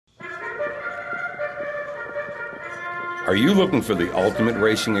Are you looking for the ultimate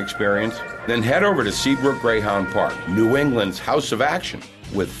racing experience? Then head over to Seabrook Greyhound Park, New England's house of action.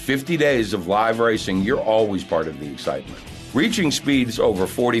 With 50 days of live racing, you're always part of the excitement. Reaching speeds over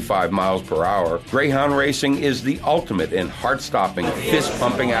 45 miles per hour, Greyhound racing is the ultimate in heart-stopping,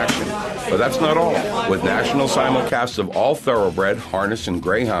 fist-pumping action. But that's not all. With national simulcasts of all thoroughbred, harness, and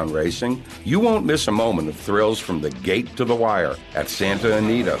Greyhound racing, you won't miss a moment of thrills from the gate to the wire at Santa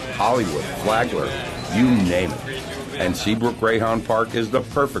Anita, Hollywood, Flagler, you name it. And Seabrook Greyhound Park is the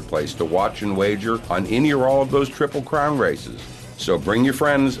perfect place to watch and wager on any or all of those Triple Crown races. So bring your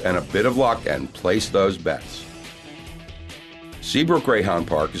friends and a bit of luck and place those bets. Seabrook Greyhound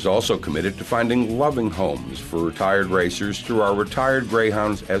Park is also committed to finding loving homes for retired racers through our Retired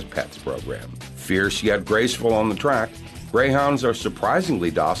Greyhounds as Pets program. Fierce yet graceful on the track, Greyhounds are surprisingly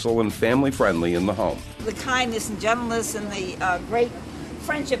docile and family-friendly in the home. The kindness and gentleness and the great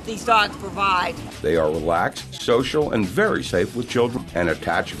friendship these dogs provide. They are relaxed, social, and very safe with children and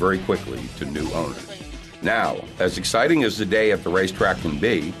attach very quickly to new owners. Now, as exciting as the day at the racetrack can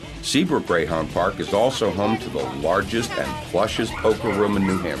be, Seabrook Greyhound Park is also home to the largest and plushest poker room in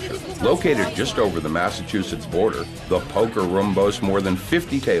New Hampshire. Located just over the Massachusetts border, the poker room boasts more than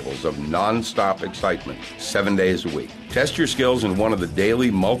 50 tables of non-stop excitement, 7 days a week. Test your skills in one of the daily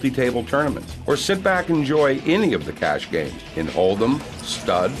multi-table tournaments, or sit back and enjoy any of the cash games in Hold'em,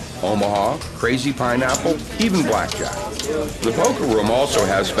 Stud, Omaha, Crazy Pineapple, even Blackjack. The poker room also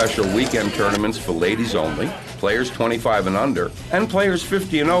has special weekend tournaments for ladies only, players 25 and under, and players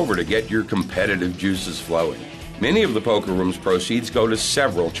 50 and over to get your competitive juices flowing. Many of the poker room's proceeds go to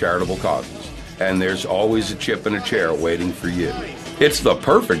several charitable causes, and there's always a chip and a chair waiting for you. It's the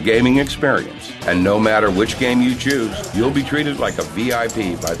perfect gaming experience, and no matter which game you choose, you'll be treated like a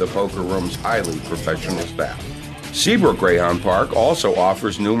VIP by the poker room's highly professional staff. Seabrook Greyhound Park also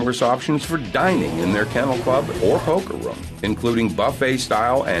offers numerous options for dining in their kennel club or poker room, including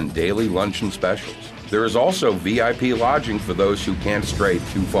buffet-style and daily luncheon specials. There is also VIP lodging for those who can't stray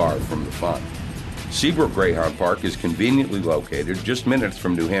too far from the fun. Seabrook Greyhound Park is conveniently located just minutes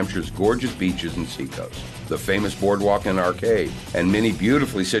from New Hampshire's gorgeous beaches and seacoast, the famous boardwalk and arcade, and many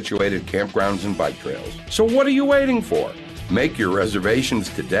beautifully situated campgrounds and bike trails. So what are you waiting for? Make your reservations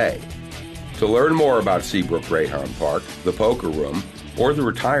today. To learn more about Seabrook Greyhound Park, the poker room, or the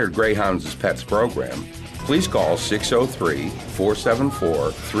Retired Greyhounds as Pets program, please call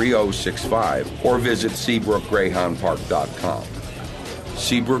 603-474-3065 or visit SeabrookGreyhoundPark.com.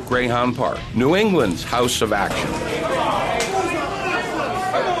 Seabrook Greyhound Park, New England's house of action.